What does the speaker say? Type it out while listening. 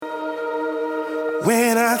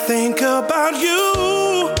When I think about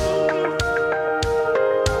you,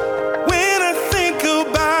 when I think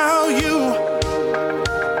about you,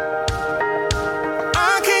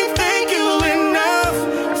 I can't thank you enough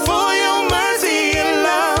for your mercy and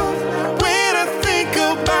love. When I think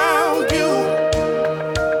about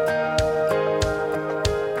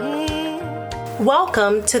you.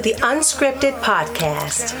 Welcome to the Unscripted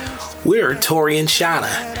podcast. We're Tori and Shauna,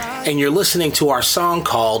 and you're listening to our song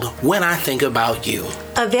called When I Think About You.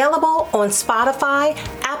 Available on Spotify,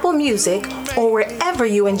 Apple Music, or wherever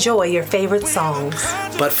you enjoy your favorite songs.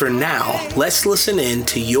 But for now, let's listen in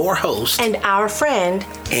to your host and our friend,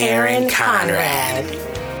 Aaron Conrad.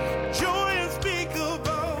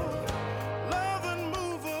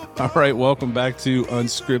 All right, welcome back to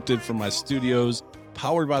Unscripted from my studios,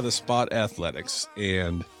 powered by the Spot Athletics.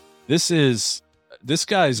 And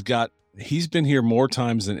he's been here more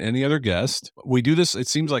times than any other guest. We do this, it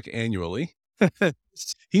seems like annually.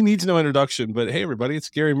 He needs no introduction, but hey, everybody, it's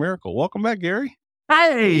Gary Miracle. Welcome back, Gary.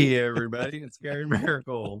 Hey, everybody, it's Gary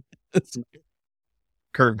Miracle.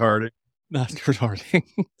 Kurt Harding. Not Kurt Harding.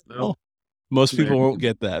 No. Most people won't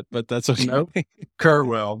get that, but that's okay. Nope.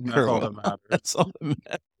 Kurtwell. That's all that matters. That's all that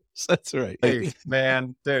matters. That's right. Hey,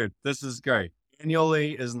 man, dude, this is great.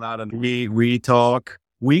 Annually is not we talk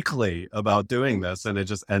weekly about doing this, and it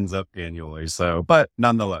just ends up annually. So, but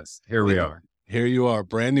nonetheless, here we are. Here you are,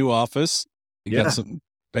 brand new office. You got some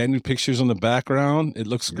brand new pictures on the background. It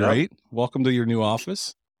looks great. Welcome to your new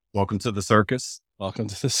office. Welcome to the circus. Welcome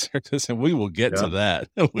to the circus, and we will get to that.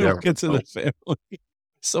 We'll get to the family.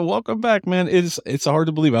 So welcome back, man. It's hard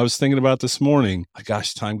to believe. I was thinking about this morning.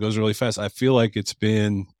 Gosh, time goes really fast. I feel like it's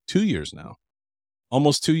been 2 years now.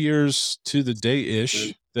 Almost 2 years to the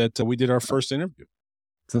day-ish that we did our first interview.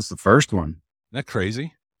 Since the first one. Isn't that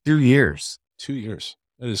crazy? 2 years. 2 years.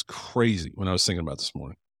 That is crazy when I was thinking about this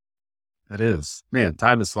morning. That is. Man,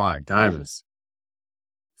 time is flying. Time is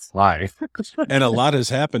flying. And a lot has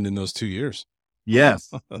happened in those 2 years.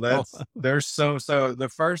 Yes. There's so the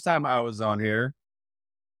first time I was on here,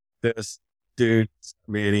 this dude sent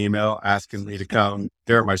me an email asking me to come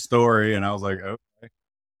share my story. And I was like, okay.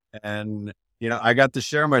 And, I got to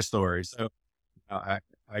share my story. So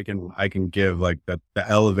I can give like the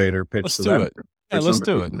elevator pitch. Let's do it. Yeah, let's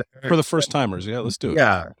do it. For the first timers. Yeah, let's do it.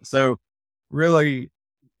 Yeah. So really,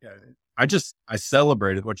 I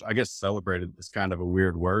celebrated, which I guess celebrated is kind of a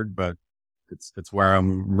weird word, but it's where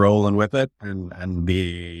I'm rolling with it. And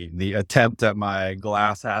the attempt at my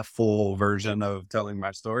glass half full version of telling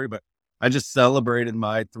my story, but I just celebrated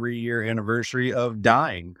my 3-year anniversary of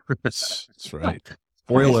dying. That's right.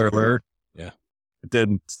 Spoiler alert. Yeah. It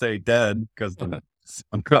didn't stay dead because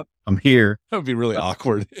I'm here. That would be really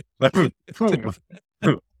awkward. So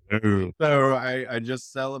I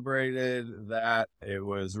just celebrated that. It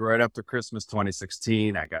was right after Christmas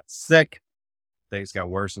 2016. I got sick. Things got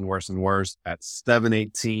worse and worse and worse. At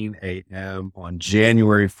 7:18 a.m. on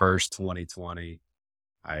January 1st, 2020,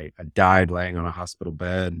 I died laying on a hospital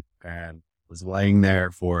bed and was laying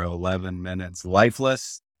there for 11 minutes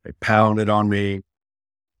lifeless. They pounded on me.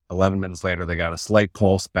 11 minutes later, they got a slight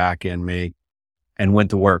pulse back in me and went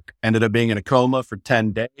to work. Ended up being in a coma for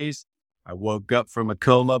 10 days. I woke up from a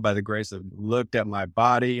coma by the grace of, looked at my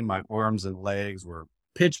body. My arms and legs were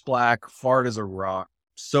pitch black, hard as a rock,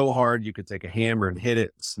 so hard you could take a hammer and hit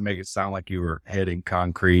it, make it sound like you were hitting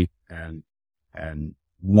concrete. And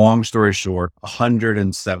long story short,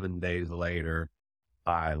 107 days later,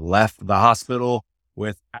 I left the hospital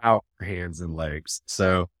without hands and legs.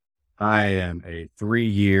 So I am a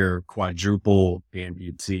 3-year quadruple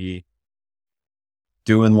amputee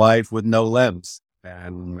doing life with no limbs.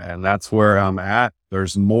 And that's where I'm at.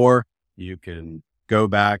 There's more. You can go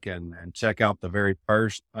back and check out the very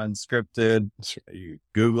first Unscripted. You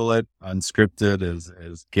Google it. Unscripted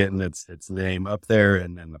is getting its name up there,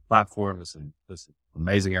 and the platform is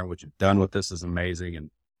amazing. Aaron, what you've done with this is amazing,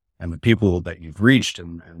 and the people that you've reached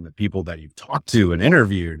and the people that you've talked to and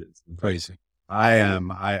interviewed is crazy.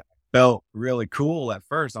 I felt really cool at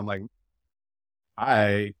first. I'm like,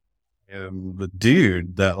 I am the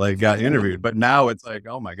dude that got interviewed, but now it's like,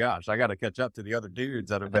 oh my gosh, I got to catch up to the other dudes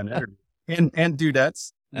that have been interviewed and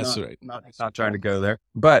dudettes. That's right. Not trying to go there,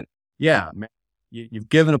 but yeah, man, you've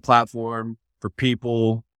given a platform for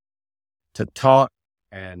people to talk,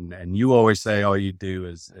 and you always say all you do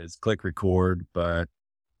is click record, but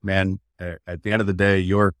man, at the end of the day,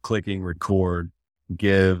 your clicking record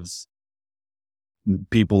gives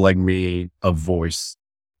people like me a voice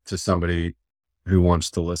to somebody who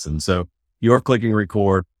wants to listen. So your clicking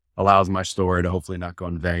record allows my story to hopefully not go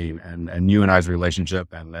in vain, and you and I's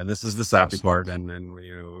relationship. And this is the sappy part. And then, we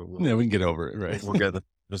can get over it. Right. We'll get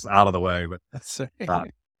just out of the way. But That's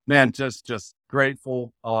right. man, just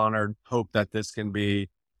grateful, honored, hope that this can be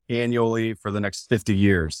annually for the next 50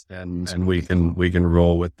 years and we can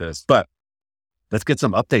roll with this. But let's get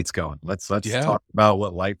some updates going. Let's talk about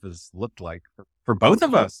what life has looked like for both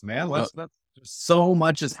of us, man. So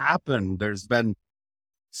much has happened. There's been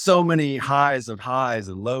so many highs of highs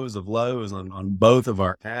and lows of lows on both of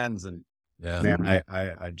our ends. And man,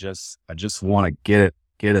 I just want to get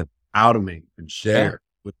it out of me and share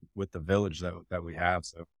with the village that we have.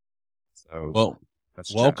 So well,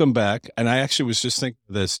 welcome back. And I actually was just thinking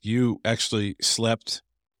of this. You actually slept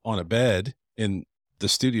on a bed in the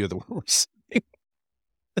studio that we're sitting,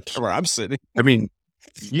 where I'm sitting. I mean,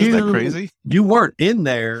 isn't that crazy? You weren't in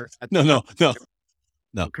there. No.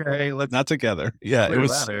 Okay, let's not together. Yeah, it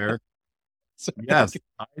was there. Yes,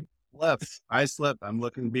 I slept. I'm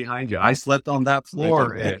looking behind you. I slept on that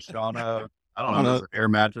floor on a, I don't know, an air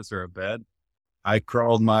mattress or a bed. I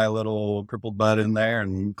crawled my little crippled butt in there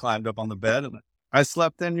and climbed up on the bed, and I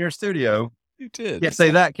slept in your studio. You did. Can't say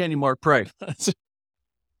that, can you, Mark? Pray.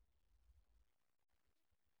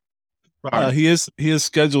 He is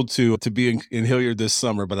scheduled to be in Hilliard this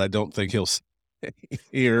summer, but I don't think he'll stay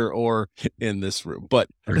here or in this room. But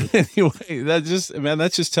anyway,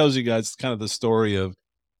 that just tells you guys kind of the story of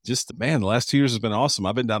just, man, the last 2 years has been awesome.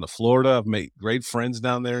 I've been down to Florida. I've made great friends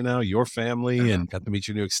down there now, your family, and got to meet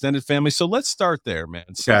your new extended family. So let's start there,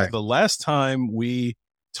 man. So the last time we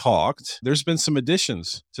talked, there's been some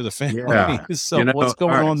additions to the family. Yeah. So what's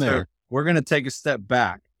going on there? So we're going to take a step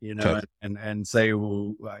back, and say,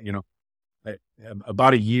 well,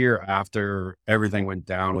 about a year after everything went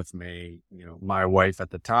down with me, my wife at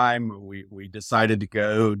the time, we decided to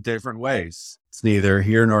go different ways. It's neither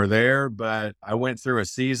here nor there, but I went through a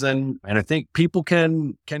season, and I think people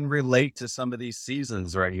can relate to some of these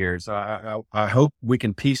seasons right here. So I hope we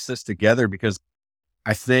can piece this together, because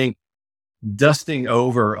I think dusting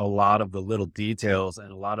over a lot of the little details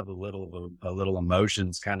and a lot of the little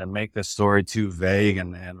emotions kind of make the story too vague.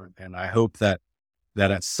 And I hope that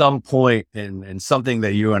at some point in something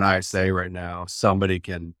that you and I say right now, somebody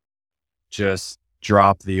can just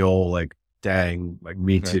drop the old, like, dang, like,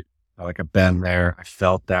 me too. Like, I've been there. I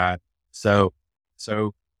felt that. So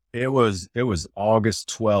it was August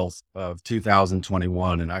 12th of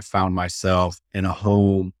 2021. And I found myself in a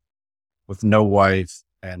home with no wife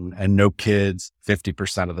and no kids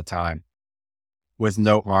 50% of the time, with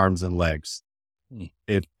no arms and legs.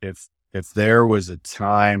 If there was a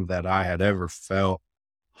time that I had ever felt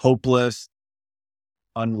hopeless,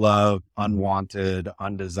 unloved, unwanted,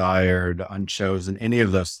 undesired, unchosen, any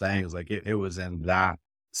of those things, like it was in that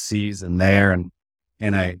season there.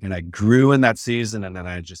 And I grew in that season. And then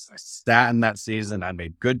I sat in that season. I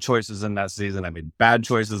made good choices in that season. I made bad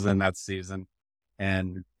choices in that season.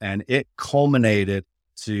 And it culminated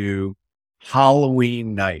to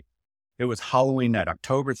Halloween night. It was Halloween night,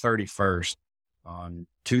 October 31st on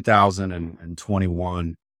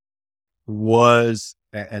 2021 was,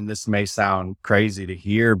 and this may sound crazy to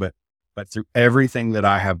hear, but through everything that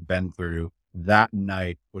I have been through, that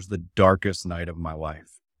night was the darkest night of my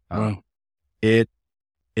life. It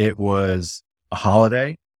was a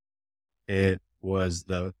holiday. It was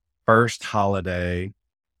the first holiday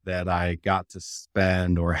that I got to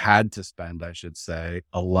spend, or had to spend, I should say,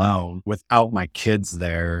 alone without my kids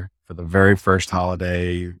there for the very first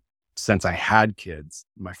holiday since I had kids,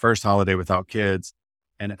 my first holiday without kids.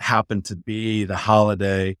 And it happened to be the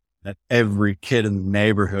holiday that every kid in the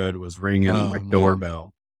neighborhood was ringing my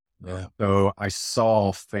doorbell. Yeah. So I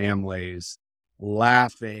saw families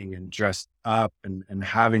laughing and dressed up and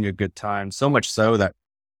having a good time. So much so that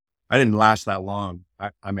I didn't last that long. I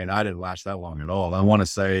didn't last that long at all. I want to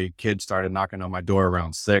say kids started knocking on my door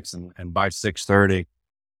around 6, and by 6:30,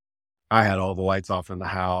 I had all the lights off in the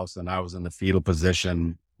house, and I was in the fetal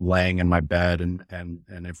position, laying in my bed. And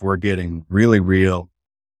if we're getting really real,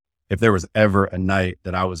 if there was ever a night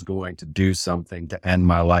that I was going to do something to end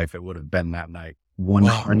my life, it would have been that night.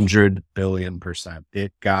 100 billion%.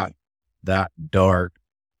 It got that dark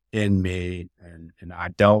in me. And I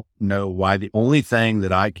don't know why. The only thing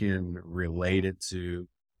that I can relate it to,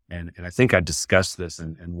 and I think I discussed this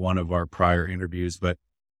in one of our prior interviews, but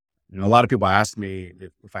a lot of people ask me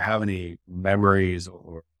if I have any memories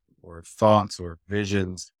or thoughts or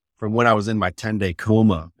visions from when I was in my 10-day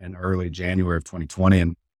coma in early January of 2020.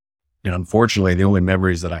 And unfortunately, the only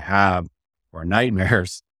memories that I have are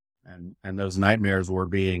nightmares. And those nightmares were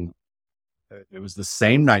it was the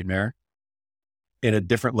same nightmare in a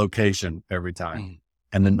different location every time.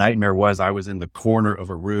 And the nightmare was I was in the corner of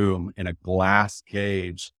a room in a glass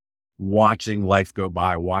cage, watching life go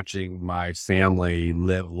by, watching my family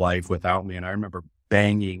live life without me. And I remember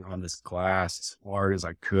banging on this glass as hard as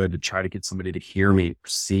I could to try to get somebody to hear me,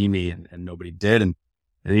 see me, and nobody did. And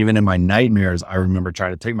even in my nightmares, I remember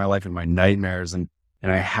trying to take my life in my nightmares. And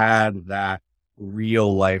I had that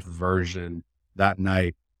real life version that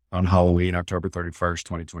night on Halloween, October 31st,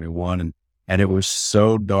 2021. And it was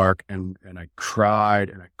so dark, and I cried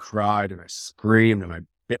and I cried and I screamed and I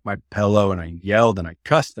bit my pillow and I yelled and I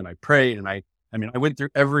cussed and I prayed. And I went through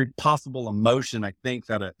every possible emotion I think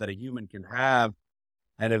that a human can have.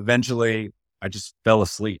 And eventually I just fell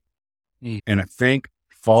asleep. And I think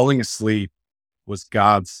falling asleep was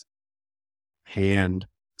God's hand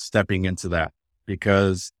stepping into that,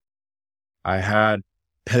 because I had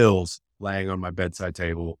pills laying on my bedside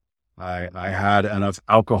table. I had enough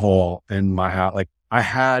alcohol in my house. Like, I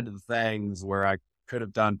had things where I could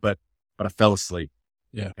have done, but I fell asleep.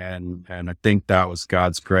 Yeah. And I think that was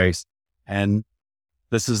God's grace. And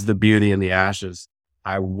this is the beauty in the ashes.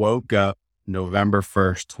 I woke up November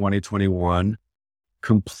 1st, 2021,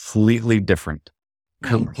 completely different.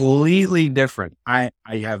 Completely different. I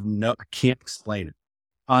can't explain it.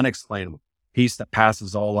 Unexplainable. Peace that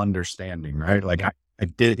passes all understanding, right? Like,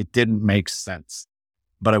 it didn't make sense.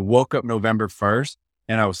 But I woke up November 1st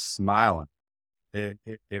and I was smiling.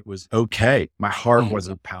 It was okay. My heart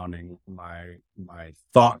wasn't pounding. My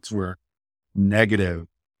thoughts were negative.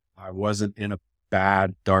 I wasn't in a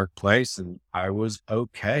bad, dark place, and I was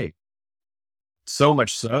okay. So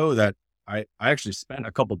much so that I actually spent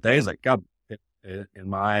a couple of days like, God,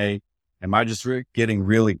 am I just getting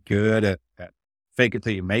really good at fake it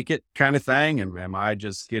till you make it kind of thing? And am I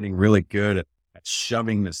just getting really good at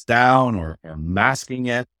shoving this down or masking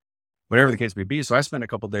it, whatever the case may be? So I spent a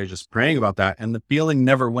couple of days just praying about that, and the feeling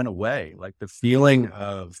never went away. Like, the feeling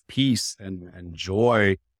of peace and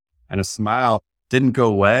joy and a smile didn't go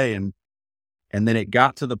away. And then it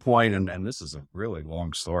got to the point, and this is a really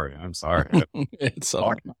long story. I'm sorry. It's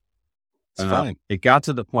fine. It got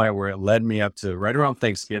to the point where it led me up to right around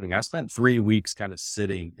Thanksgiving. I spent 3 weeks kind of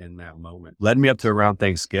sitting in that moment. Led me up to around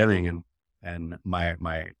Thanksgiving, and my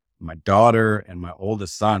daughter and my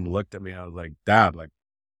oldest son looked at me. I was like, Dad, like,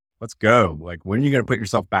 let's go. Like, when are you going to put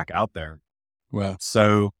yourself back out there? Wow.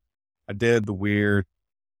 So I did the weird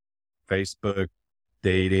Facebook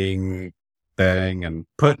dating thing and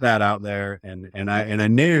put that out there. And I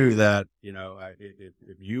knew that,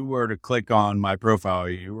 if you were to click on my profile,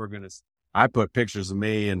 I put pictures of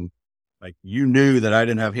me, and like, you knew that I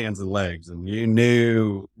didn't have hands and legs, and you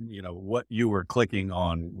knew, what you were clicking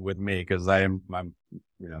on with me. Cause I'm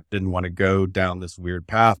didn't want to go down this weird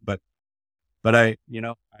path, but I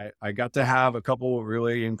got to have a couple of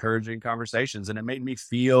really encouraging conversations, and it made me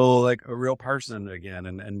feel like a real person again,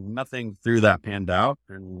 and nothing through that panned out.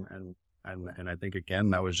 And I think,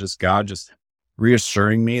 again, that was just God just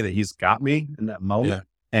reassuring me that he's got me in that moment. Yeah.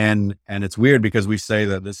 And it's weird because we say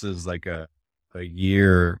that this is like a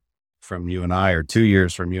year from you and I, or 2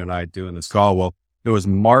 years from you and I doing this call. Well, it was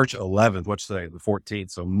March 11th, what's today, the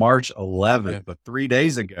 14th. So March 11th, but 3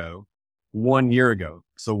 days ago, 1 year ago.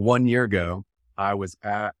 So 1 year ago, I was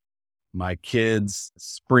at my kids'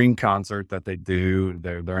 spring concert that they do.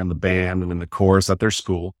 They're in the band and in the chorus at their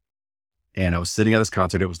school. And I was sitting at this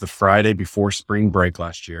concert. It was the Friday before spring break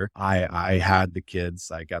last year. I got the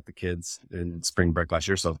kids in spring break last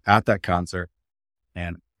year. So at that concert,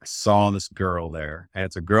 and I saw this girl there. And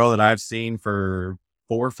it's a girl that I've seen for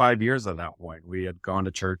 4 or 5 years at that point. We had gone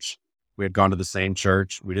to church. We had gone to the same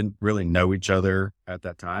church. We didn't really know each other at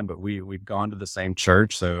that time, but we'd gone to the same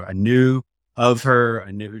church. So I knew of her.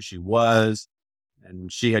 I knew who she was.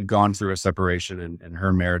 And she had gone through a separation in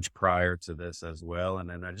her marriage prior to this as well.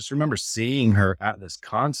 And then I just remember seeing her at this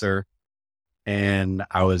concert, and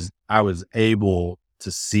I was able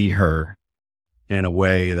to see her in a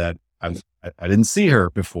way that I didn't see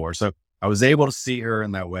her before. So I was able to see her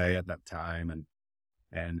in that way at that time,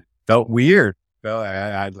 and felt weird.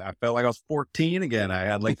 I felt like I was 14 again. I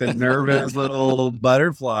had like the nervous little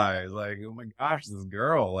butterflies, like, oh my gosh, this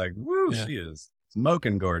girl, like, woo, she is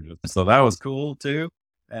smoking gorgeous. So that was cool too.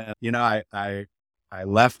 And, I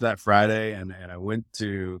left that Friday and I went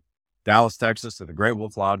to Dallas, Texas to the Great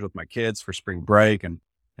Wolf Lodge with my kids for spring break. And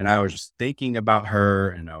I was just thinking about her,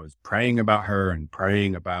 and I was praying about her and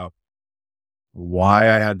praying about why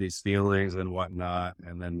I had these feelings and whatnot.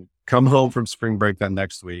 And then come home from spring break that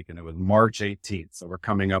next week, and it was March 18th. So we're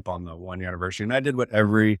coming up on the 1 year anniversary, and I did what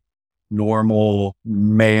every normal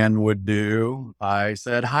man would do. I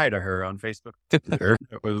said hi to her on Facebook.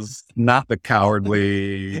 It was not the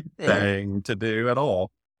cowardly thing to do at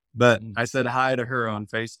all, but I said hi to her on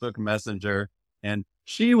Facebook Messenger, and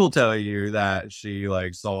she will tell you that she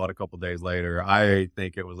like saw it a couple days later. I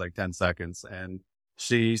think it was like 10 seconds, and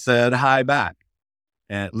she said hi back.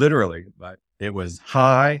 and literally, but it was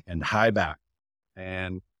high and high back.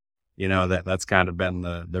 And, you know, that's kind of been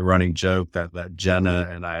the running joke that Jenna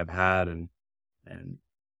and I have had. And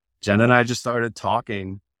Jenna and I just started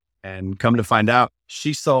talking, and come to find out,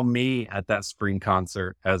 she saw me at that spring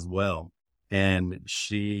concert as well. And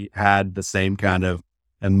she had the same kind of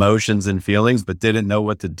emotions and feelings, but didn't know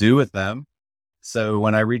what to do with them. So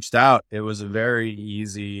when I reached out, it was a very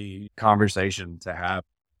easy conversation to have.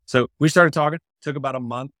 So we started talking, took about a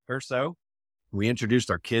month or so. We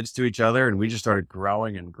introduced our kids to each other, and we just started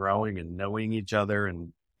growing and knowing each other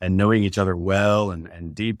and knowing each other well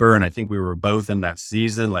and deeper. And I think we were both in that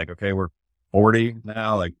season, like, okay, we're 40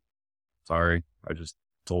 now. Like, sorry, I just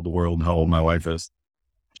told the world how old my wife is.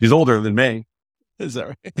 She's older than me. Is that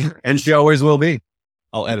right? And she always will be.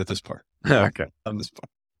 I'll edit this part. Okay. On this part.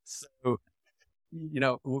 So, you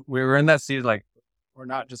know, we were in that season, like, we're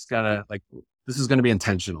not just gonna, like, this is going to be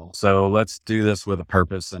intentional. So let's do this with a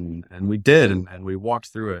purpose. And we did, and we walked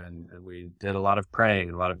through it, and we did a lot of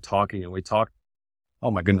praying, a lot of talking, and we talked,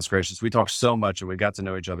 oh my goodness gracious, we talked so much, and we got to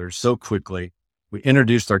know each other so quickly. We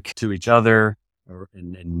introduced to each other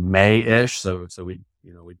in May-ish. So we,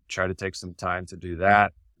 you know, we tried to take some time to do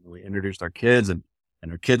that. We introduced our kids, and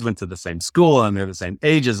our kids went to the same school, and they're the same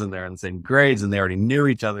ages, and they're in the same grades, and they already knew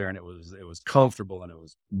each other, and it was comfortable, and it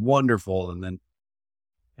was wonderful. And then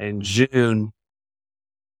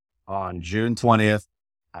on June 20th,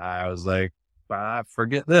 I was like,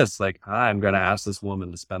 forget this. Like, I'm going to ask this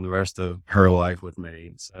woman to spend the rest of her life with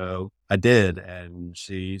me. So I did. And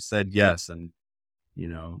she said yes. And, you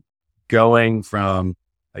know, going from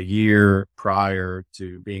a year prior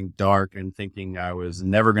to being dark and thinking I was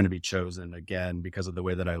never going to be chosen again because of the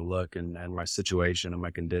way that I look and my situation and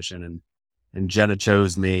my condition. And Jenna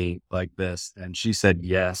chose me like this. And she said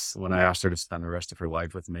yes when I asked her to spend the rest of her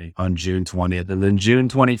life with me on June 20th. And then June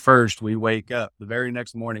 21st, we wake up. The very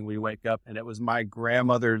next morning we wake up, and it was my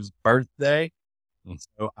grandmother's birthday.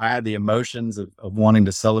 So I had the emotions of wanting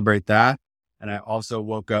to celebrate that. And I also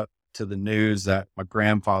woke up to the news that my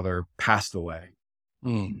grandfather passed away.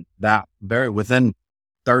 That within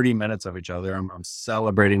 30 minutes of each other, I'm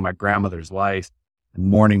celebrating my grandmother's life and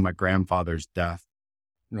mourning my grandfather's death.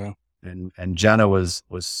 Yeah. And Jenna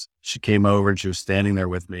she came over, and she was standing there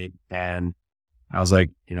with me, and I was like,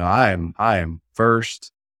 you know, I am firsthand.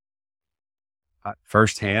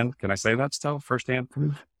 Can I say that still? Firsthand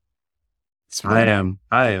proof. I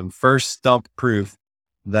am first stump proof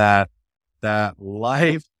that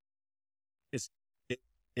life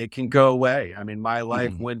it can go away. I mean, my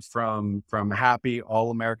life went from happy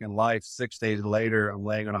all-American life. 6 days later, I'm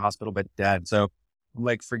laying on a hospital bed dead. So I'm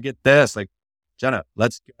like, forget this. Like, Jenna,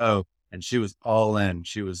 let's go. And she was all in.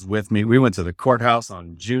 She was with me. We went to the courthouse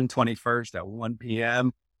on June 21st at 1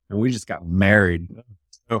 p.m. and we just got married.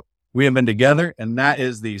 So we have been together, and that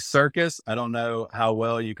is the circus. I don't know how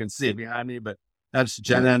well you can see it behind me, but that's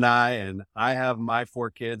Jenna and I have my 4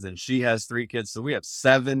 kids, and she has 3 kids. So we have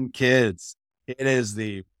 7 kids. It is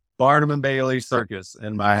the Barnum and Bailey circus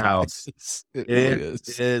in my house.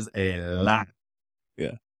 It is a lot.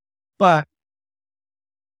 Yeah. But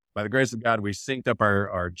by the grace of God, we synced up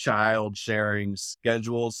our child sharing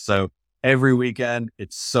schedules. So every weekend,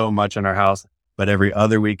 it's so much in our house, but every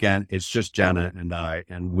other weekend, it's just Jenna and I,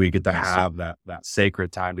 and we get to have that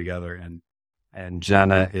sacred time together. And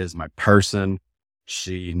Jenna is my person.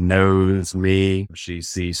 She knows me. She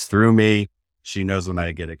sees through me. She knows when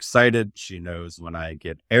I get excited. She knows when I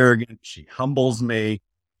get arrogant. She humbles me.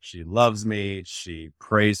 She loves me. She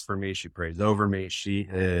prays for me. She prays over me. She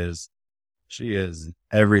is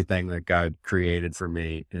everything that God created for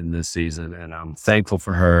me in this season. And I'm thankful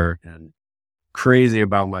for her and crazy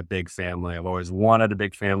about my big family. I've always wanted a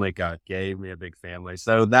big family. God gave me a big family.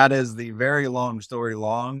 So that is the very long story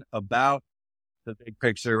long about the big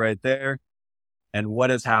picture right there and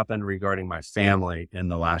what has happened regarding my family in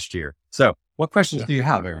the last year. So what questions do you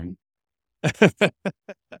have, Aaron?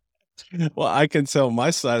 Well, I can tell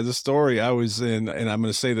my side of the story. I was in, and I'm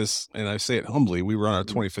going to say this, and I say it humbly, we were on our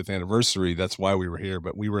 25th anniversary. That's why we were here,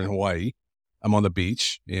 but we were in Hawaii. I'm on the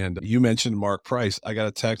beach, and you mentioned Mark Price. I got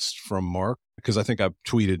a text from Mark because I think I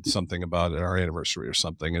tweeted something about our anniversary or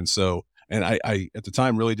something. And so, and I at the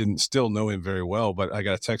time really didn't still know him very well, but I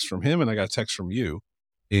got a text from him and I got a text from you.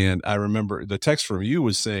 And I remember the text from you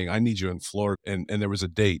was saying, I need you in Florida. And there was a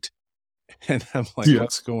date. And I'm like,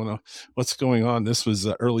 what's going on? What's going on? This was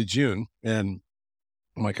early June. And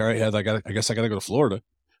I'm like, all right, I guess I got to go to Florida.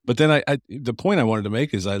 But then the point I wanted to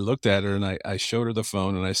make is I looked at her and I showed her the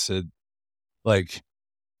phone and I said, like,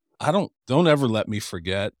 don't ever let me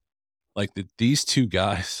forget, like, that these 2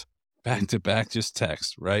 guys back to back, just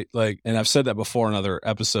text, right? Like, and I've said that before in other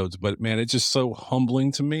episodes, but man, it's just so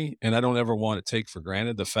humbling to me. And I don't ever want to take for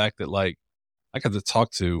granted the fact that like I got to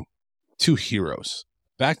talk to two heroes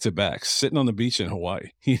back to back, sitting on the beach in Hawaii.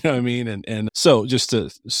 You know what I mean? And so just to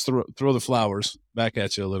throw the flowers back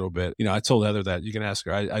at you a little bit, you know, I told Heather that you can ask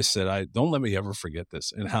her. I said, I don't let me ever forget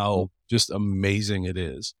this and how just amazing it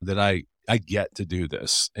is that I get to do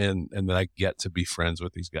this and that I get to be friends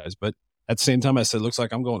with these guys. But at the same time, I said, looks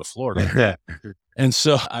like I'm going to Florida. And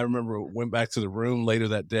so I remember went back to the room later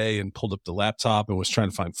that day and pulled up the laptop and was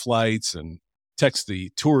trying to find flights and text the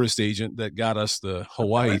tourist agent that got us the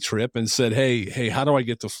Hawaii trip and said, hey, how do I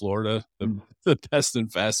get to Florida the best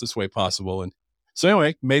and fastest way possible? And so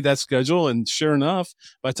anyway, made that schedule. And sure enough,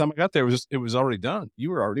 by the time I got there, it was already done. You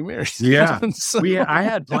were already married. Yeah. So, I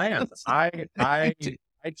had plans. I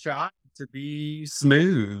tried to be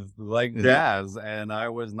smooth like jazz, and I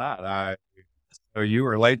was not. So you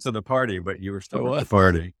were late to the party, but you were still at the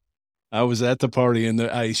party. I was at the party and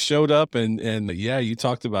I showed up and yeah, you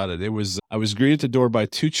talked about it. I was greeted at the door by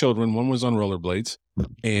two children. One was on rollerblades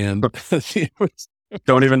and it was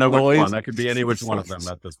don't even know noise. which one. That could be any which one of them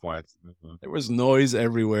at this point. There was noise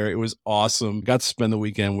everywhere. It was awesome. Got to spend the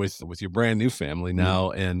weekend with your brand new family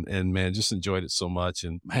now and man, just enjoyed it so much.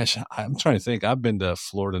 And gosh, I'm trying to think. I've been to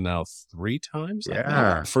Florida now 3 times.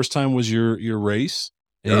 Yeah. First time was your race.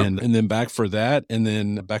 And then back for that, and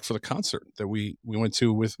then back for the concert that we went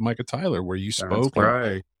to with Micah Tyler, where you spoke. That's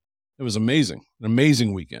right. It was amazing, an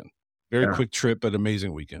amazing weekend. Very quick trip, but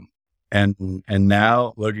amazing weekend. And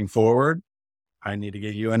now looking forward, I need to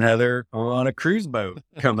get you and Heather on a cruise boat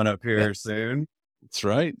coming up here soon. That's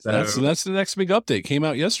right. So, that's the next big update. Came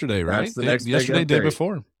out yesterday, right? That's the next yesterday, day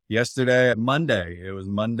before. Yesterday, Monday. It was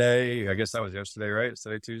Monday. I guess that was yesterday, right?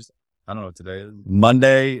 Yesterday, Tuesday. I don't know what today is.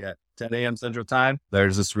 Monday at 10 a.m. Central Time.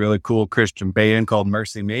 There's this really cool Christian band called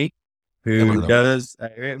Mercy Me who does,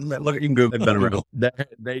 look, you can Google, they've been around.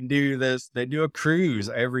 They do this, they do a cruise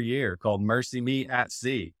every year called Mercy Me at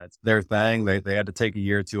Sea. That's their thing. They had to take a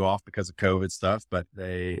year or two off because of COVID stuff, but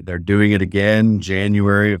they're doing it again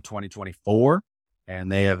January of 2024.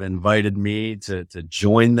 And they have invited me to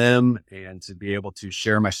join them and to be able to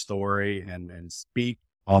share my story and speak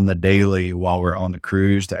on the daily while we're on the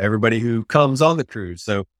cruise to everybody who comes on the cruise.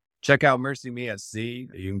 So check out Mercy Me at Sea.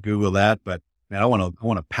 You can Google that, but man, I want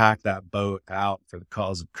to pack that boat out for the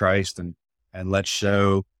cause of Christ and let's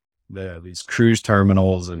show these cruise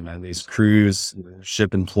terminals and these cruise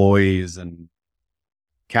ship employees and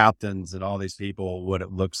captains and all these people what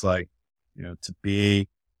it looks like, you know, to be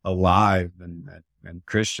alive and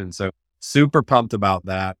Christian. So super pumped about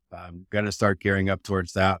that. I'm going to start gearing up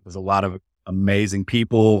towards that. There's a lot of amazing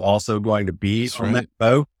people also going to be on that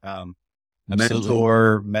boat.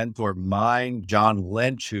 Mentor mine, John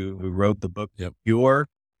Lynch, who wrote the book Pure,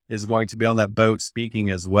 is going to be on that boat speaking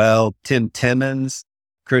as well. Tim Timmons,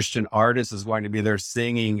 Christian artist, is going to be there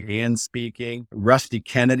singing and speaking. Rusty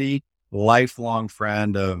Kennedy, lifelong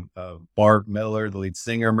friend of Bart Miller, the lead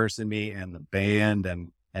singer of Mercy Me, and the band,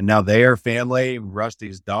 and now they are family.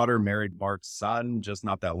 Rusty's daughter married Bart's son just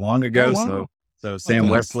not that long ago. Oh, wow. So Sam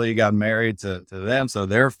Wesley got married to them. So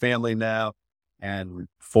they're family now. And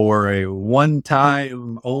for a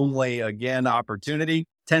one-time only again opportunity,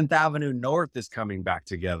 10th Avenue North is coming back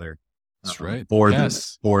together. That's right. For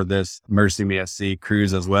this Mercy Me at Sea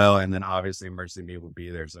cruise as well. And then obviously Mercy Me will be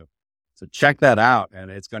there. So check that out. And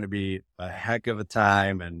it's going to be a heck of a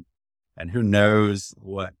time. And who knows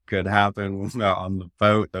what could happen on the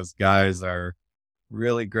boat. Those guys are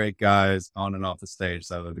really great guys on and off the stage.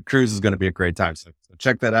 So the cruise is going to be a great time. So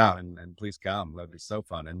check that out and please come. That'd be so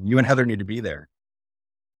fun. And you and Heather need to be there.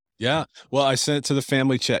 Yeah. Well, I sent it to the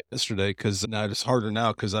family chat yesterday because now it's harder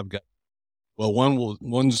now because I've got,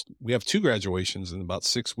 we have 2 graduations in about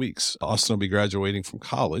 6 weeks. Austin will be graduating from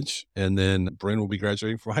college and then Bryn will be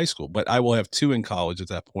graduating from high school, but I will have 2 in college at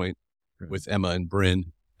that point with Emma and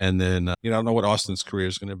Bryn. And then, I don't know what Austin's career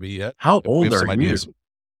is going to be yet. How old are you?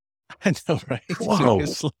 I know, right? Whoa.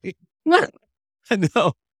 Seriously. I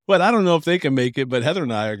know. But I don't know if they can make it, but Heather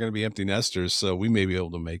and I are going to be empty nesters, so we may be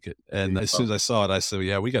able to make it. And as soon as I saw it, I said,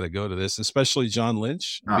 yeah, we got to go to this, especially John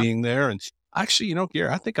Lynch being there. And actually, Gary,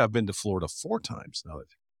 I think I've been to Florida 4 times now.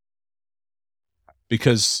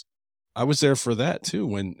 Because I was there for that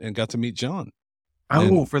too and got to meet John.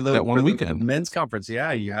 Oh, for that one weekend. The men's conference.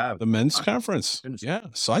 Yeah, you have. The men's conference. Yeah.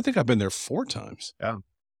 So I think I've been there 4 times. Yeah.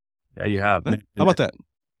 Yeah, you have. How about that?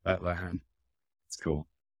 It's cool.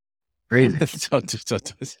 Crazy. It's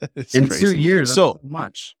in crazy. 2 years, so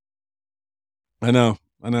much. I know.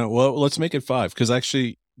 Well, let's make it 5 because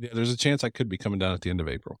actually, there's a chance I could be coming down at the end of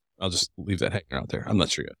April. I'll just leave that hanging out there. I'm not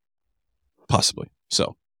sure yet. Possibly.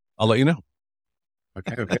 So I'll let you know.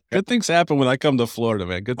 Okay. Good things happen when I come to Florida,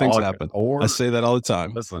 man. Good things Okay. happen. Or I say that all the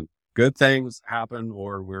time. listen, good things happen,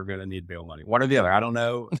 or we're going to need bail money. One or the other. I don't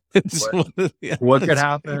know It's what, one of the- what could it's-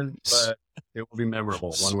 happen, but it will be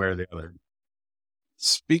memorable one way or the other.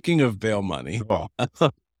 Speaking of bail money, Oh,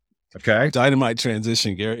 okay. dynamite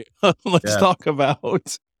transition, Gary. Let's Yeah. talk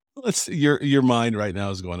about. Your mind right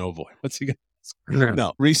now is going, oh boy, what's he got?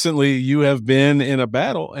 No, recently you have been in a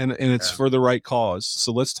battle and it's Yeah. for the right cause.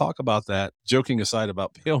 So let's talk about that. Joking aside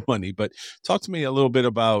about bail money, but talk to me a little bit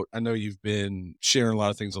about, I know you've been sharing a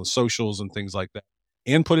lot of things on socials and things like that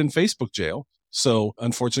and put in Facebook jail. So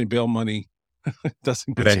unfortunately, bail money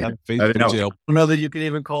doesn't get you out of I didn't Facebook jail. I don't know that you can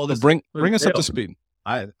even call But this. bring us up to jail. speed.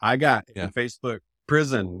 I got Yeah. in Facebook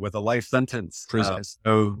prison with a life sentence. Prison.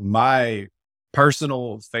 So my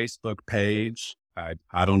personal Facebook page,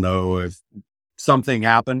 I don't know if something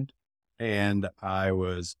happened and I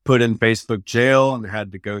was put in Facebook jail and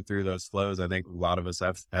had to go through those flows. I think a lot of us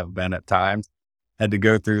have been at times, had to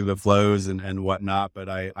go through the flows and whatnot. But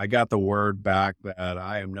I got the word back that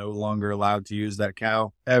I am no longer allowed to use that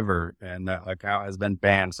account ever. And that account has been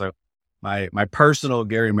banned. So my personal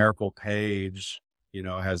Gary Miracle page,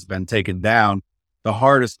 has been taken down. The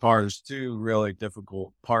hardest part is two really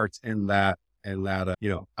difficult parts in that, I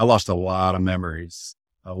lost a lot of memories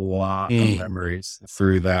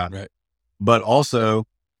through that. Right. But also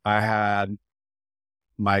I had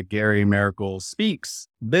my Gary Miracle Speaks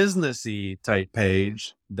businessy type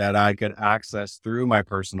page that I could access through my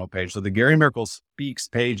personal page. So the Gary Miracle Speaks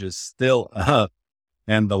page is still up.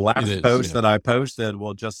 And the last post that I posted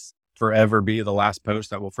will just forever be the last post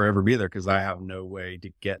that will forever be there because I have no way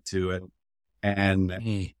to get to it.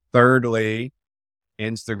 And thirdly,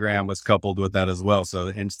 Instagram was coupled with that as well.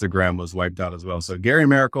 So Instagram was wiped out as well. So Gary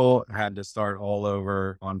Miracle had to start all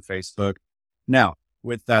over on Facebook. Now,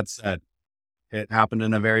 with that said, it happened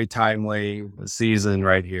in a very timely season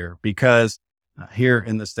right here because here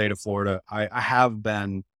in the state of Florida, I have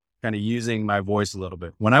been kind of using my voice a little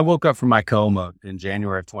bit. When I woke up from my coma in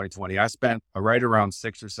January of 2020, I spent right around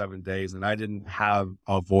 6 or 7 days and I didn't have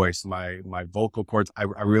a voice. My vocal cords, I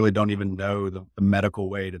really don't even know the medical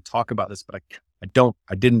way to talk about this, but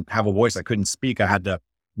I didn't have a voice. I couldn't speak. I had to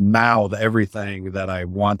mouth everything that I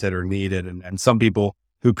wanted or needed. And some people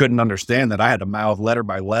who couldn't understand that I had to mouth letter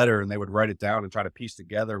by letter and they would write it down and try to piece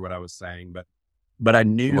together what I was saying. But I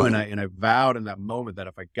knew and I vowed in that moment that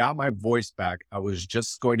if I got my voice back, I was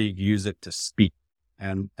just going to use it to speak.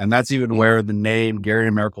 And that's even where the name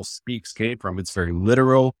Gary Miracle Speaks came from. It's very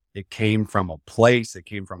literal. It came from a place. It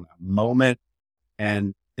came from that moment.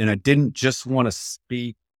 And I didn't just want to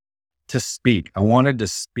speak to speak. I wanted to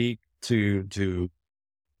speak to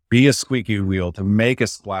be a squeaky wheel, to make a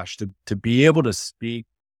splash, to be able to speak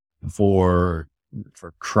for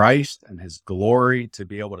Christ and his glory, to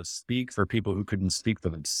be able to speak for people who couldn't speak for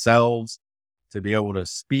themselves, to be able to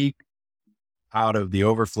speak out of the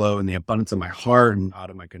overflow and the abundance of my heart and out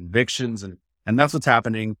of my convictions. And that's what's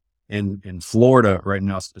happening in Florida right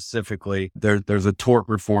now specifically. There's a tort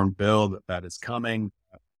reform bill that is coming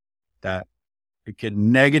that it could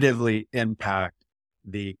negatively impact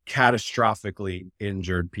the catastrophically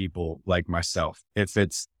injured people like myself.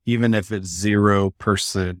 Even if it's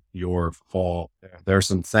 0% your fault, there are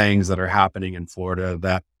some things that are happening in Florida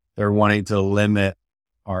that they're wanting to limit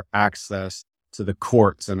our access to the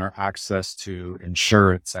courts and our access to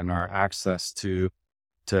insurance and our access to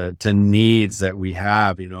needs that we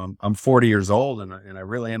have. I'm 40 years old and I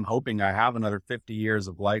really am hoping I have another 50 years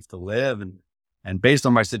of life to live. And based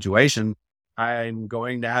on my situation, I'm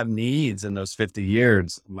going to have needs in those 50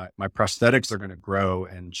 years. My prosthetics are going to grow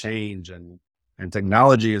and change and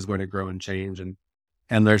technology is going to grow and change.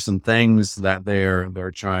 And there's some things that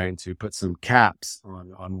they're trying to put some caps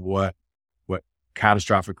on what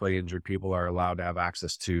catastrophically injured people are allowed to have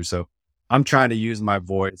access to. So I'm trying to use my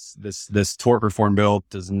voice. This tort reform bill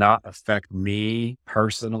does not affect me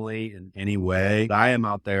personally in any way. I am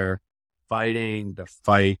out there fighting the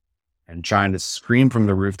fight and trying to scream from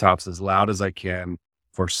the rooftops as loud as I can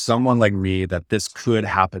for someone like me that this could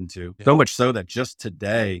happen to. So much so that just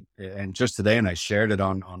today, and I shared it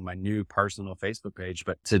on my new personal Facebook page,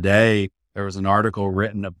 but today there was an article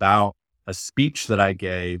written about a speech that I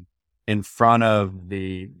gave in front of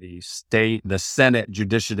the Senate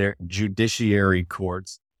judiciary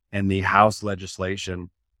courts and the House legislation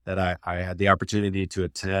that I had the opportunity to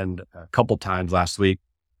attend a couple times last week.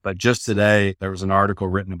 But just today, there was an article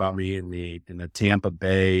written about me in the Tampa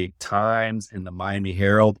Bay Times, in the Miami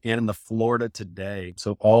Herald, and in the Florida Today.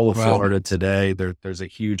 So all of Florida Today, there's a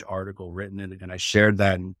huge article written in it, and I shared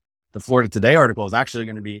that. And the Florida Today article is actually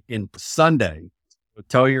going to be in Sunday.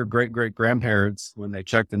 tell your great great grandparents when they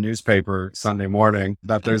check the newspaper Sunday morning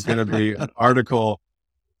that there's going to be an article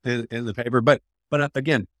in the paper. But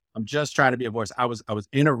again, I'm just trying to be a voice. I was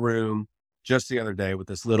in a room just the other day with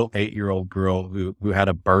this little 8-year-old girl who had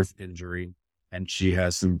a birth injury and she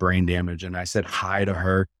has some brain damage. And I said hi to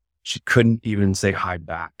her. She couldn't even say hi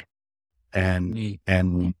back. And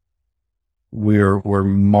we're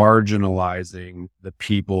marginalizing the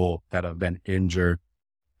people that have been injured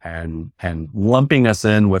and lumping us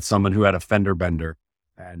in with someone who had a fender bender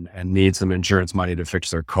and needs some insurance money to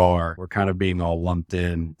fix their car. We're kind of being all lumped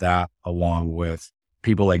in that along with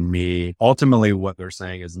people like me. Ultimately, what they're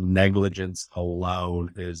saying is negligence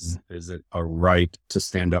alone is it a right to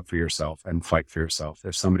stand up for yourself and fight for yourself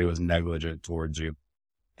if somebody was negligent towards you.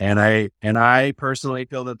 And I personally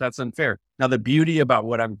feel that that's unfair. Now, the beauty about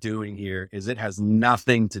what I'm doing here is it has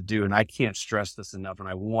nothing to do, and I can't stress this enough, and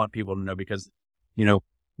I want people to know because,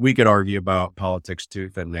 we could argue about politics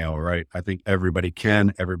tooth and nail, right? I think everybody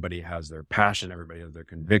can. Everybody has their passion. Everybody has their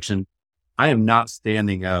conviction. I am not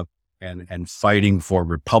standing up and fighting for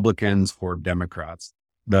Republicans or Democrats.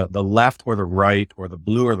 The left or the right or the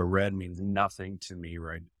blue or the red means nothing to me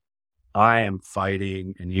right now. I am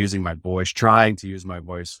fighting and using my voice, trying to use my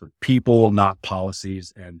voice for people, not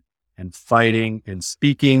policies, and fighting and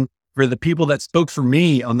speaking for the people that spoke for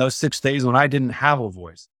me on those 6 days when I didn't have a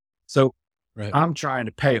voice. So I'm trying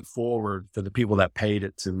to pay it forward for the people that paid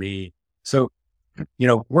it to me. So,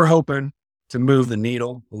 we're hoping to move the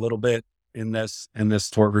needle a little bit in this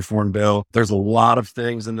tort reform bill. There's a lot of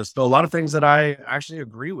things in this bill, a lot of things that I actually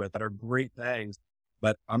agree with that are great things,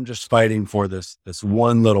 but I'm just fighting for this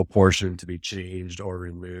one little portion to be changed or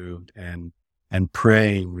removed and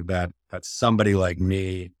praying that somebody like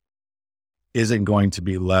me isn't going to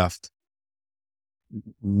be left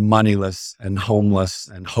moneyless and homeless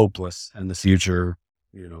and hopeless in the future,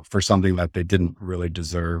 for something that they didn't really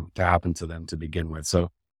deserve to happen to them to begin with. So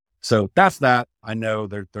that's that. I know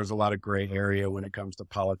there's a lot of gray area when it comes to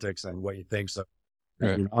politics and what you think. So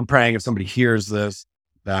I'm praying if somebody hears this,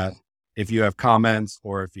 that if you have comments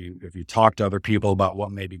or if you talk to other people about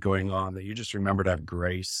what may be going on, that you just remember to have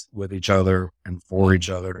grace with each other and for each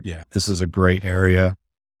other. Yeah. This is a gray area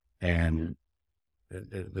and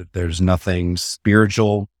there's nothing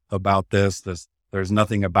spiritual about this. There's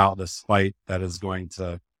nothing about this fight that is going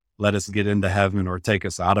to let us get into heaven or take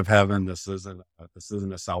us out of heaven. This isn't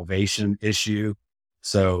a salvation issue.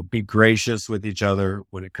 So be gracious with each other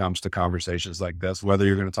when it comes to conversations like this, whether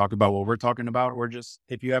you're going to talk about what we're talking about, or just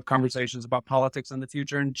if you have conversations about politics in the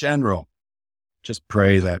future in general, just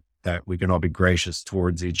pray that we can all be gracious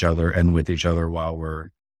towards each other and with each other while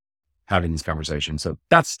we're having these conversations. So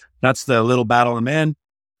that's the little battle I'm in.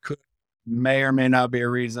 May or may not be a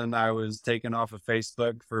reason I was taken off of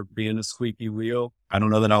Facebook for being a squeaky wheel. I don't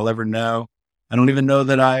know that I'll ever know. I don't even know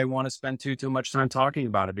that I want to spend too much time talking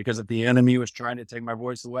about it, because if the enemy was trying to take my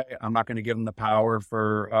voice away, I'm not going to give him the power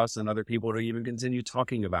for us and other people to even continue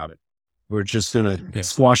talking about it. We're just going to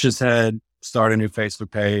squash his head, start a new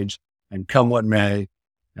Facebook page, and come what may,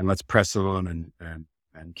 and let's press on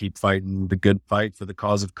and keep fighting the good fight for the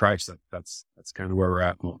cause of Christ. That's kind of where we're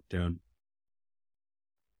at doing.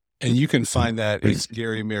 And you can find that as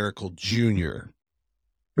Gary Miracle Jr.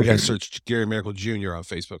 You can search Gary Miracle Jr. on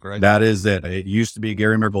Facebook, right? That is it. It used to be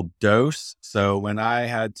Gary Miracle Dose. So when I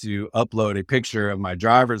had to upload a picture of my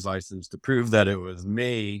driver's license to prove that it was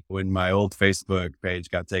me, when my old Facebook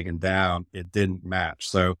page got taken down, it didn't match.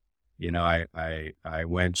 So, I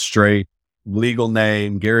went straight legal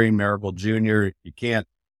name, Gary Miracle Jr. You can't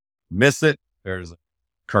miss it. There's a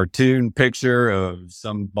cartoon picture of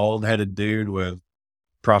some bald-headed dude with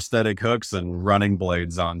prosthetic hooks and running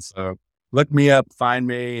blades on. So look me up, find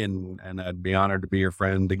me, and I'd be honored to be your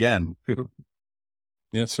friend again.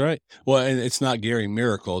 That's right. Well, and it's not Gary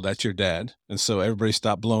Miracle. That's your dad. And so everybody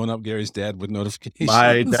stop blowing up Gary's dad with notifications.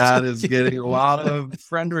 My dad is getting a lot of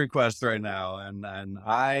friend requests right now. And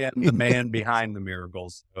I am the man behind the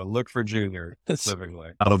miracles. So look for Junior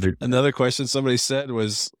specifically. Another question somebody said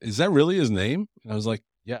was, is that really his name? And I was like,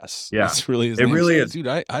 yes. Yeah. That's really his name. It really is. Dude,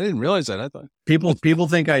 I didn't realize that. I thought people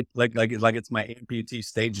think I like it's my amputee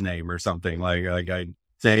stage name or something. I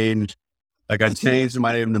changed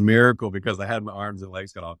my name to Miracle because I had my arms and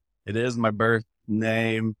legs cut off. It is my birth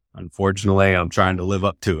name. Unfortunately, I'm trying to live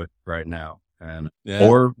up to it right now.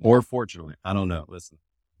 Or fortunately, I don't know. Listen,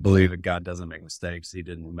 believe that God doesn't make mistakes. He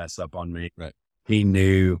didn't mess up on me. Right. He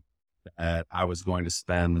knew that I was going to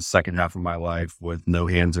spend the second half of my life with no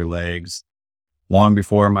hands or legs. Long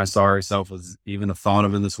before my sorry self was even a thought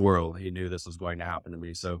of in this world, he knew this was going to happen to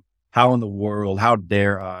me. So how in the world, how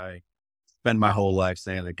dare I spend my whole life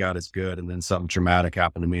saying that God is good and then something traumatic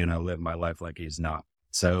happened to me and I live my life like he's not?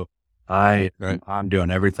 So Right. I'm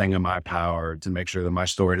doing everything in my power to make sure that my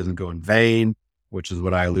story doesn't go in vain, which is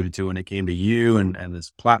what I alluded to when it came to you and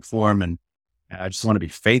this platform. And I just want to be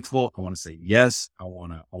faithful. I want to say yes. I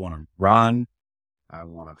want to run. I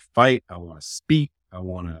want to fight. I want to speak. I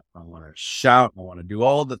want to shout. I want to do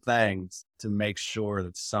all the things to make sure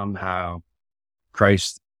that somehow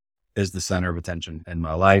Christ is the center of attention in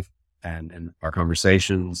my life and in our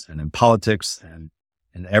conversations and in politics and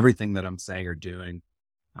in everything that I'm saying or doing.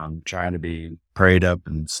 I'm trying to be prayed up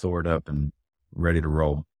and stored up and ready to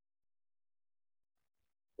roll.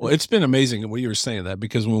 Well, it's been amazing when you were saying that,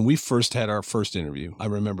 because when we first had our first interview, I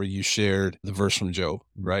remember you shared the verse from Job,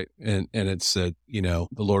 right? And it said, the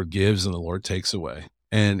Lord gives and the Lord takes away.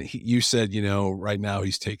 And you said, right now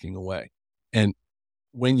he's taking away. And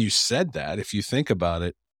when you said that, if you think about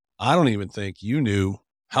it, I don't even think you knew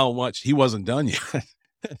how much he wasn't done yet,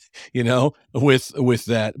 with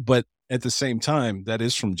that. But at the same time, that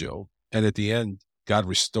is from Job. And at the end, God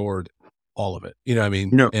restored all of it. You know what I mean?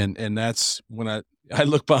 No. And that's when I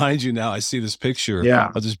look behind you now, I see this picture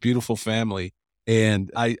of this beautiful family.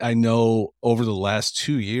 And I know over the last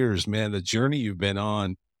 2 years, man, the journey you've been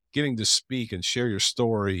on, getting to speak and share your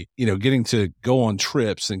story, getting to go on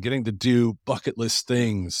trips and getting to do bucket list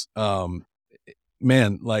things.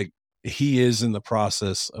 Man, like, he is in the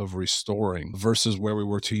process of restoring versus where we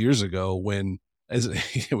were 2 years ago when, as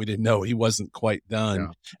we didn't know, he wasn't quite done. Yeah.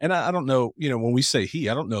 And I don't know, when we say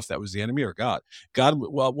I don't know if that was the enemy or God.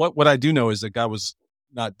 Well, what I do know is that God was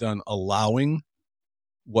not done allowing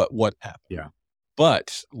what happened. Yeah.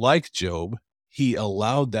 But like Job, he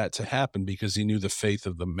allowed that to happen because he knew the faith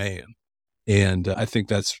of the man. And I think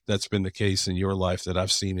that's been the case in your life that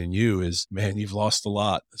I've seen in you is, man, you've lost a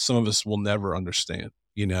lot. Some of us will never understand,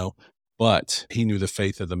 but he knew the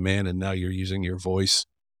faith of the man, and now you're using your voice.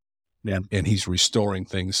 Yeah. And he's restoring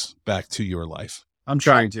things back to your life. I'm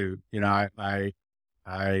trying to, I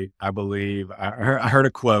believe I heard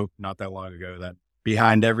a quote not that long ago that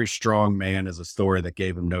behind every strong man is a story that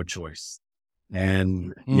gave him no choice.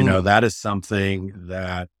 And, that is something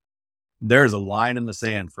that there's a line in the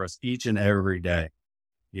sand for us each and every day.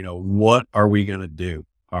 What are we going to do?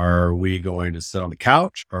 Are we going to sit on the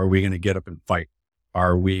couch? Or are we going to get up and fight?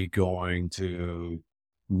 Are we going to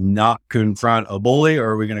not confront a bully?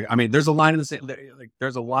 Or are we going to, there's a line in the sand.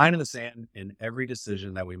 There's a line in the sand in every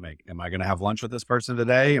decision that we make. Am I going to have lunch with this person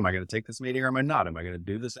today? Am I going to take this meeting or am I not? Am I going to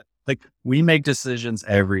do this? Like, we make decisions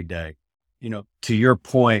every day. To your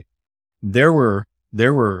point, there were,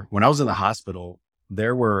 when I was in the hospital,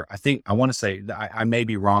 there were, I want to say, I may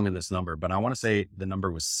be wrong in this number, but I want to say the number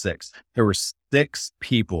was 6. There were 6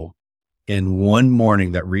 people in one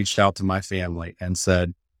morning that reached out to my family and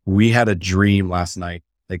said, we had a dream last night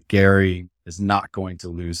that Gary is not going to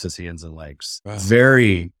lose his hands and legs. Wow.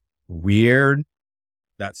 Very weird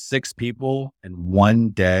that 6 people in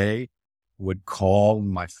one day would call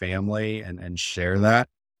my family and share that.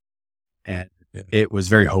 And it was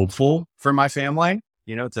very hopeful for my family,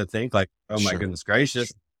 to think like, oh my goodness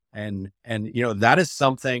gracious. And, that is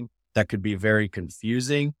something that could be very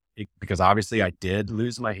confusing because obviously I did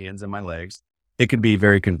lose my hands and my legs. It could be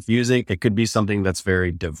very confusing. It could be something that's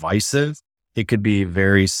very divisive. It could be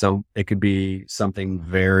something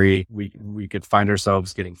very, we could find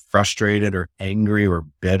ourselves getting frustrated or angry or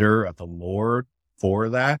bitter at the Lord for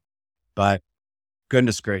that. But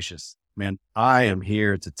goodness gracious, man, I am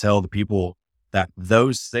here to tell the people that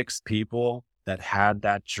those 6 people that had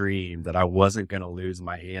that dream that I wasn't going to lose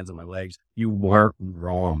my hands and my legs, you weren't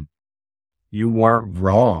wrong. You weren't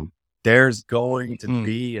wrong. There's going to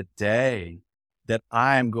be a day that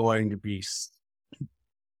I'm going to be,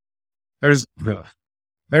 there's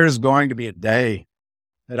going to be a day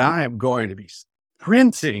that I am going to be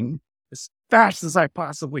sprinting as fast as I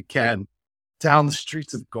possibly can down the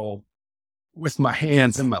streets of gold with my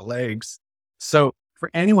hands and my legs. So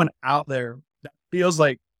for anyone out there that feels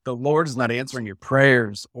like the Lord is not answering your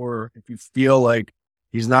prayers, or if you feel like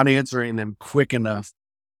he's not answering them quick enough,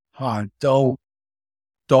 don't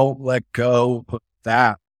let go of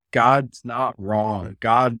that. God's not wrong.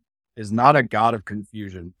 God is not a God of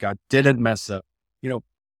confusion. God didn't mess up.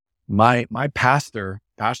 My pastor,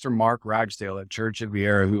 Pastor Mark Ragsdale at Church of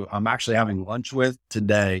Vieira, who I'm actually having lunch with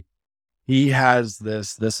today, he has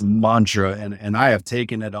this mantra, and I have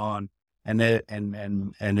taken it on. And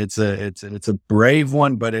it's a brave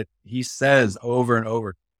one, but he says over and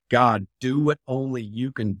over, God, do what only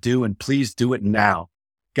you can do, and please do it now.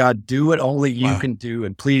 God, do what only you can do,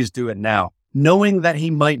 and please do it now. Knowing that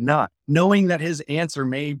he might not, knowing that his answer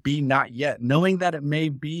may be not yet, knowing that it may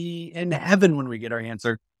be in heaven when we get our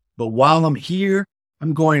answer. But while I'm here,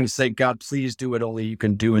 I'm going to say, God, please do what only you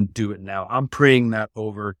can do and do it now. I'm praying that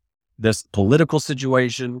over this political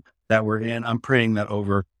situation that we're in. I'm praying that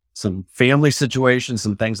over some family situations,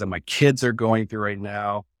 some things that my kids are going through right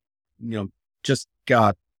now. Just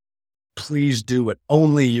God, please do what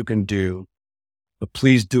only you can do, but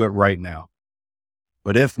please do it right now.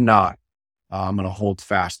 But if not, I'm going to hold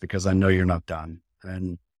fast because I know you're not done.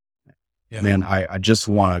 And man, I just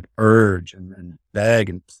want to urge and beg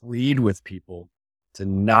and plead with people to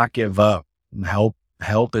not give up. And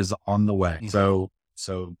help is on the way. So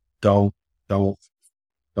don't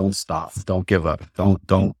stop. Don't give up.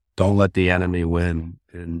 Don't let the enemy win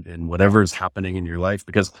in whatever is happening in your life,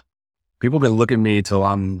 because people have been looking at me till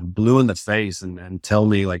I'm blue in the face and tell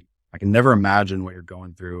me, like, I can never imagine what you're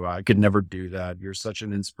going through. I could never do that. You're such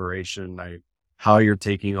an inspiration. How you're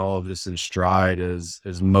taking all of this in stride is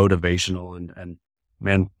motivational. And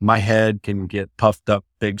man, my head can get puffed up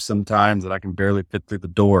big sometimes that I can barely fit through the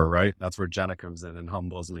door. Right. That's where Jenna comes in and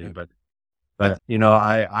humbles me. But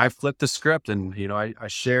I flip the script and, I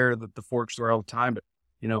share the Fork story all the time, but,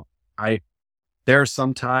 there are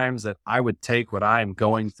some times that I would take what I'm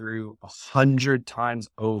going through 100 times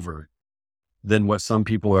over than what some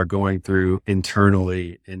people are going through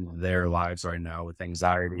internally in their lives right now with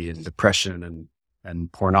anxiety and depression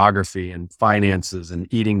and pornography and finances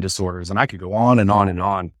and eating disorders. And I could go on and on and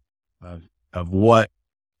on of what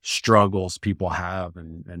struggles people have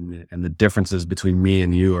and the differences between me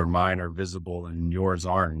and you or mine are visible and yours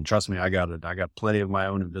aren't. And trust me, I got plenty of my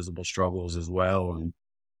own invisible struggles as well. And,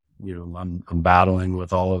 I'm battling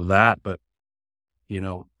with all of that, but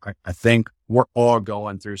I think we're all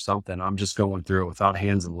going through something. I'm just going through it without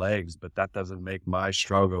hands and legs, but that doesn't make my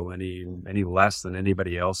struggle any less than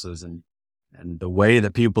anybody else's. And the way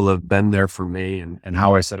that people have been there for me and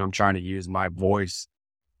how I said, I'm trying to use my voice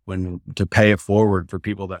to pay it forward for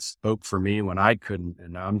people that spoke for me when I couldn't.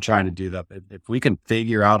 And I'm trying to do that. If we can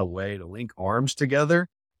figure out a way to link arms together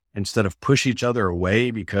instead of push each other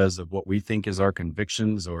away because of what we think is our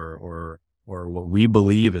convictions or what we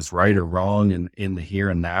believe is right or wrong in the here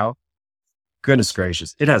and now, goodness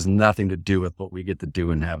gracious, it has nothing to do with what we get to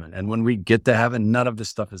do in heaven. And when we get to heaven, none of this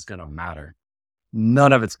stuff is going to matter.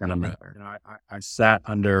 None of it's going to matter. I sat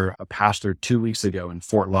under a pastor 2 weeks ago in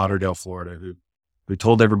Fort Lauderdale, Florida, who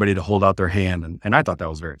told everybody to hold out their hand. And I thought that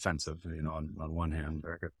was very offensive, on one hand,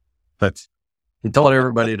 but he told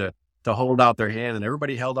everybody to hold out their hand, and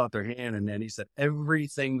everybody held out their hand. And then he said,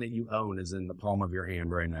 everything that you own is in the palm of your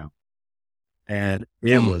hand right now. And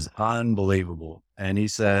it was unbelievable. And he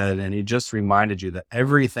said, and he just reminded you that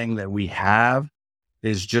everything that we have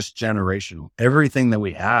is just generational. Everything that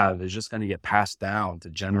we have is just going to get passed down to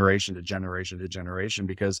generation to generation to generation,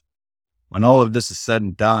 because when all of this is said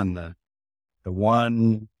and done, the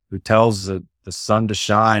one who tells the sun to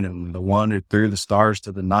shine and the one who threw the stars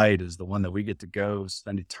to the night is the one that we get to go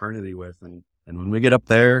spend eternity with. And when we get up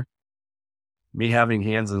there, me having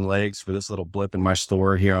hands and legs for this little blip in my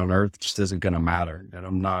story here on earth just isn't going to matter. And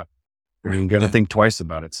I'm not even going to think twice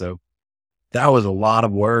about it. So that was a lot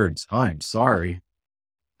of words. I'm sorry.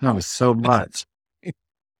 That was so much.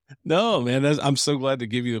 No, man, I'm so glad to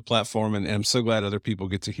give you the platform, and I'm so glad other people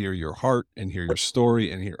get to hear your heart and hear your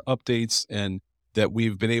story and hear updates, and that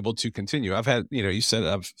we've been able to continue. I've had, you said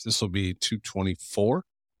this will be 224.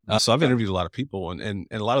 So I've interviewed a lot of people, and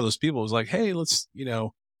a lot of those people was like, hey, let's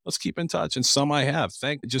keep in touch. And some I have,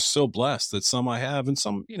 just so blessed that some I have, and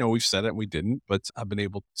some, we've said it and we didn't, but I've been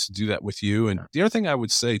able to do that with you. And the other thing I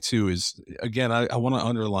would say too is, again, I want to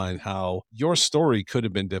underline how your story could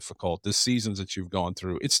have been difficult. The seasons that you've gone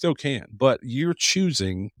through, it still can, but you're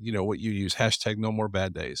choosing, what you use, hashtag no more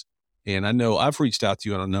bad days. And I know I've reached out to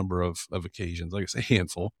you on a number of occasions, like I say, a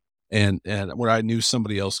handful, and where I knew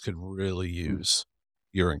somebody else could really use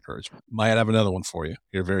your encouragement. Might have another one for you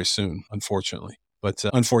here very soon, unfortunately. But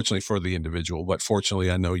unfortunately for the individual, but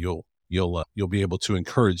fortunately, I know you'll be able to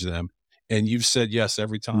encourage them. And you've said yes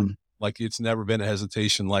every time. Like, it's never been a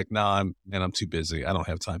hesitation. Like, nah, I'm too busy. I don't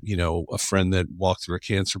have time. A friend that walked through a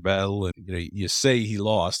cancer battle, and you say he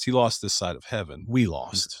lost this side of heaven. We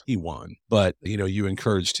lost. He won. But you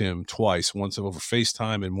encouraged him twice, once over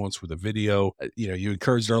FaceTime and once with a video. You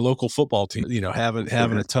encouraged our local football team.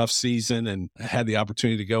 Having a tough season, and had the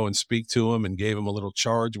opportunity to go and speak to him and gave him a little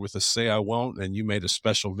charge with a "Say I Won't," and you made a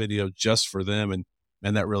special video just for them.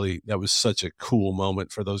 And that was such a cool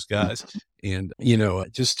moment for those guys. And,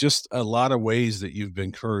 just a lot of ways that you've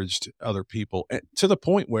encouraged other people, to the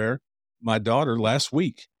point where my daughter, last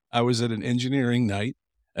week, I was at an engineering night.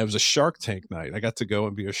 It was a Shark Tank night. I got to go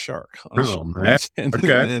and be a shark. Okay.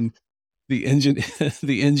 And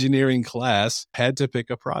the engineering class had to pick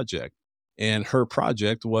a project. And her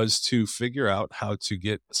project was to figure out how to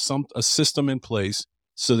get a system in place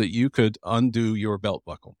so that you could undo your belt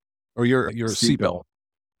buckle or your seatbelt.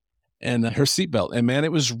 And her seatbelt. And man,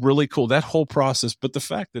 it was really cool, that whole process. But the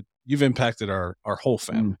fact that you've impacted our whole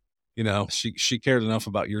family, you know, she cared enough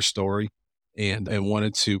about your story and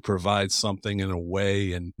wanted to provide something in a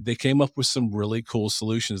way. And they came up with some really cool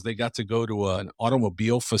solutions. They got to go to an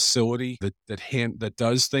automobile facility that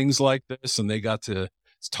does things like this. And they got to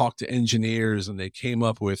talk to engineers, and they came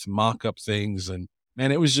up with mock-up things. And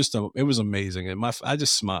man, it was just, it was amazing. And I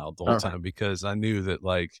just smiled the whole time because I knew that,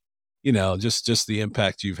 like, you know, just the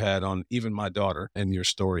impact you've had on even my daughter and your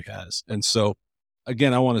story has. And so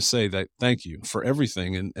again, I want to say that thank you for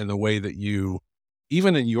everything and the way that you,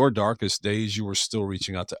 even in your darkest days, you were still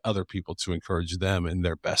reaching out to other people to encourage them in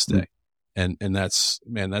their best day. And that's,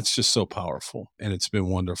 man, that's just so powerful. And it's been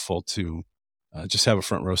wonderful to just have a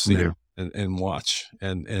front row seat and watch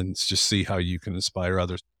and just see how you can inspire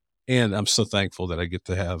others. And I'm so thankful that I get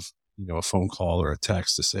to have, you know, a phone call or a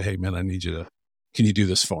text to say, hey man, can you do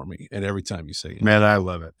this for me? And every time you say, man, I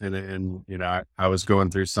love it. And you know, I was going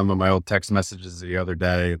through some of my old text messages the other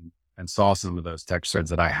day and saw some of those text threads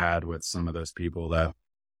that I had with some of those people that,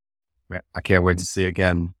 man, I can't wait to see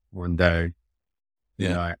again one day. You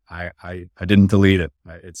know, I didn't delete it.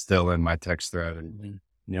 It's still in my text thread, and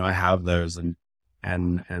you know, I have those, and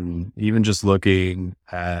even just looking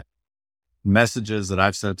at messages that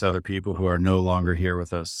I've sent to other people who are no longer here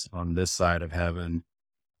with us on this side of heaven,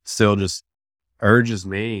 still just urges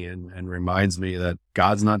me and reminds me that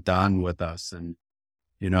God's not done with us. And,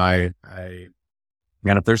 you know,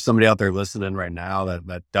 man, if there's somebody out there listening right now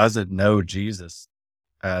that doesn't know Jesus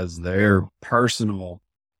as their personal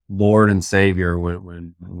Lord and Savior,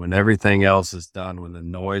 when everything else is done, when the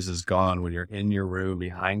noise is gone, when you're in your room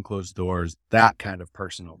behind closed doors, that kind of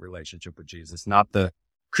personal relationship with Jesus, not the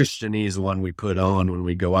Christianese one we put on when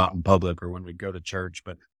we go out in public or when we go to church,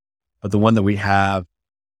 but the one that we have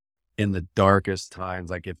in the darkest times.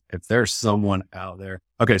 Like if there's someone out there.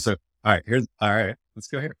 Okay. So, all right, let's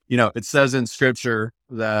go here. You know, it says in scripture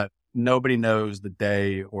that nobody knows the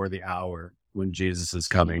day or the hour when Jesus is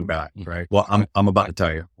coming back. Right. Well, I'm about to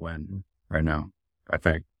tell you when right now, I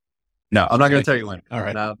think. No, I'm not going to tell you when. All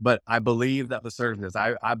right. No, but I believe that the certain is,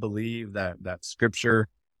 I believe that scripture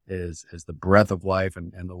is the breath of life.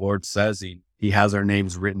 And the Lord says he has our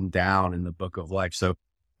names written down in the book of life. So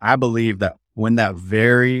I believe that when that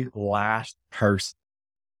very last person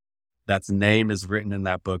that's name is written in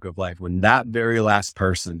that book of life, when that very last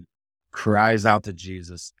person cries out to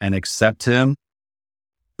Jesus and accept him,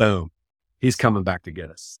 boom, he's coming back to get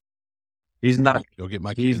us. He's not, go get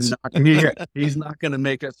my kids. He's not going to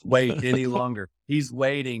make us wait any longer. He's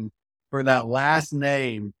waiting for that last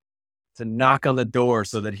name to knock on the door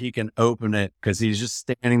so that he can open it, because he's just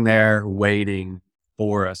standing there waiting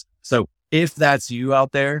for us. So if that's you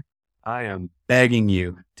out there, I am begging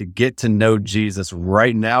you to get to know Jesus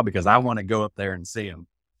right now, because I want to go up there and see him.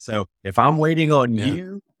 So if I'm waiting on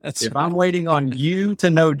I'm waiting on you to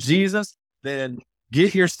know Jesus, then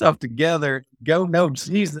get your stuff together, go know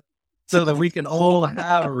Jesus so that we can all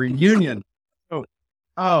have a reunion.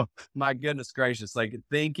 Oh my goodness gracious. Like,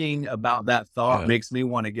 thinking about that thought makes me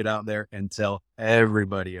want to get out there and tell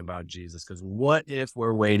everybody about Jesus. Because what if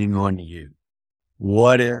we're waiting on you?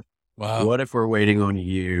 What if we're waiting on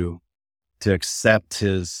you to accept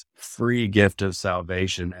his free gift of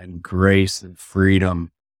salvation and grace and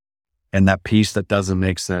freedom and that peace that doesn't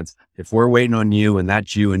make sense? If we're waiting on you, and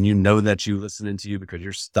that's you, and you know that you listening to you because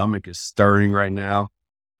your stomach is stirring right now,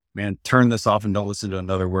 man, turn this off and don't listen to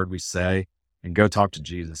another word we say, and go talk to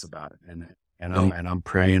Jesus about it. And I'm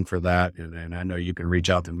praying for that. And I know you can reach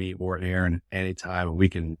out to me or Aaron anytime, and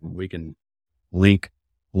we can link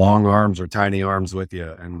long arms or tiny arms with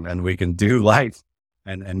you, and we can do life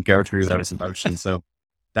and go through those emotions. So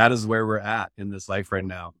that is where we're at in this life right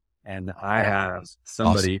now. And I have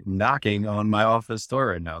somebody knocking on my office door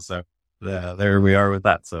right now. So there we are with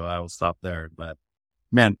that. So I will stop there. But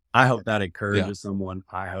man, I hope that encourages someone.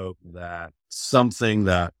 I hope that something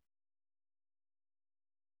that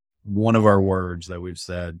one of our words that we've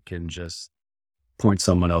said can just point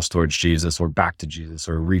someone else towards Jesus or back to Jesus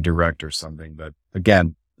or redirect or something. But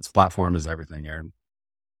again, this platform is everything, Aaron.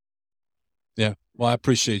 Yeah. Well, I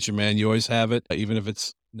appreciate you, man. You always have it. Even if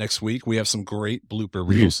it's next week, we have some great blooper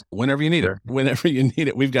reels whenever you need it. Whenever you need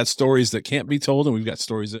it. We've got stories that can't be told, and we've got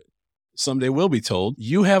stories that someday will be told.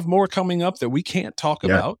 You have more coming up that we can't talk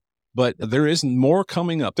about. But there is more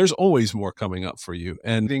coming up. There's always more coming up for you,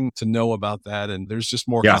 and to know about that. And there's just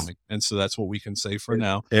more coming. And so that's what we can say for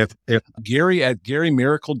now. If Gary at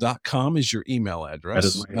GaryMiracle.com is your email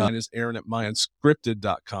address. Mine is Aaron at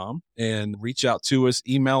myunscripted.com. And reach out to us,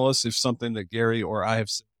 email us if something that Gary or I have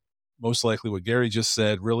said, most likely what Gary just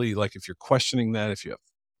said, really, like if you're questioning that, if you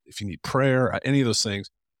need prayer, any of those things,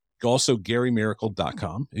 also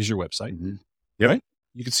GaryMiracle.com is your website. Mm-hmm. Yep. Right?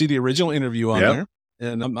 You can see the original interview on there.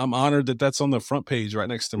 And I'm honored that that's on the front page right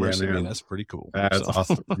next to Mercy. Man. That's pretty cool. That's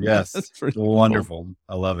awesome. Yes. That's pretty wonderful. Cool.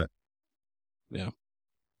 I love it. Yeah.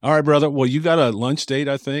 All right, brother. Well, you got a lunch date,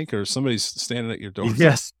 I think, or somebody's standing at your door.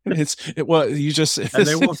 Yes. You just. And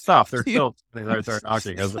they won't stop. They're still, they're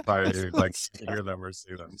knocking as if I hear them or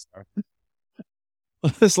see them. So.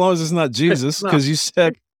 As long as it's not Jesus, because you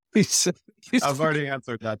said. I've already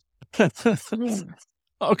answered that.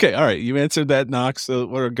 Okay, all right. You answered that, Knox, so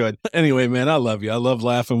we're good. Anyway, man, I love you. I love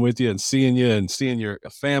laughing with you and seeing your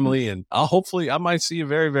family. And I might see you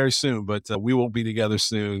very, very soon, but we will be together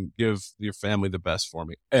soon. Give your family the best for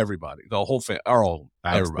me. Everybody, the whole family,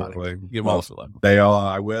 everybody. Give them all the love. They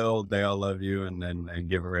all love you and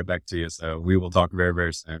give it right back to you. So we will talk very,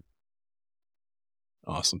 very soon.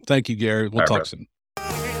 Awesome. Thank you, Gary. We'll talk soon.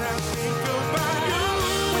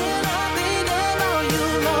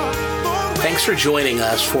 Thanks for joining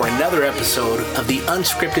us for another episode of the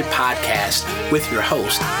Unscripted Podcast with your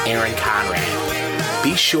host, Aaron Conrad.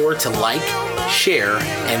 Be sure to like, share,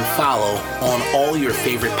 and follow on all your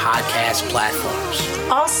favorite podcast platforms.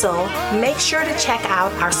 Also, make sure to check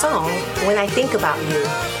out our song, When I Think About You,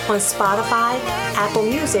 on Spotify, Apple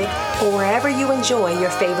Music, or wherever you enjoy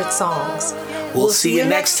your favorite songs. We'll see you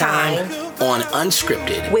next time on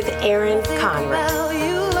Unscripted with Aaron Conrad.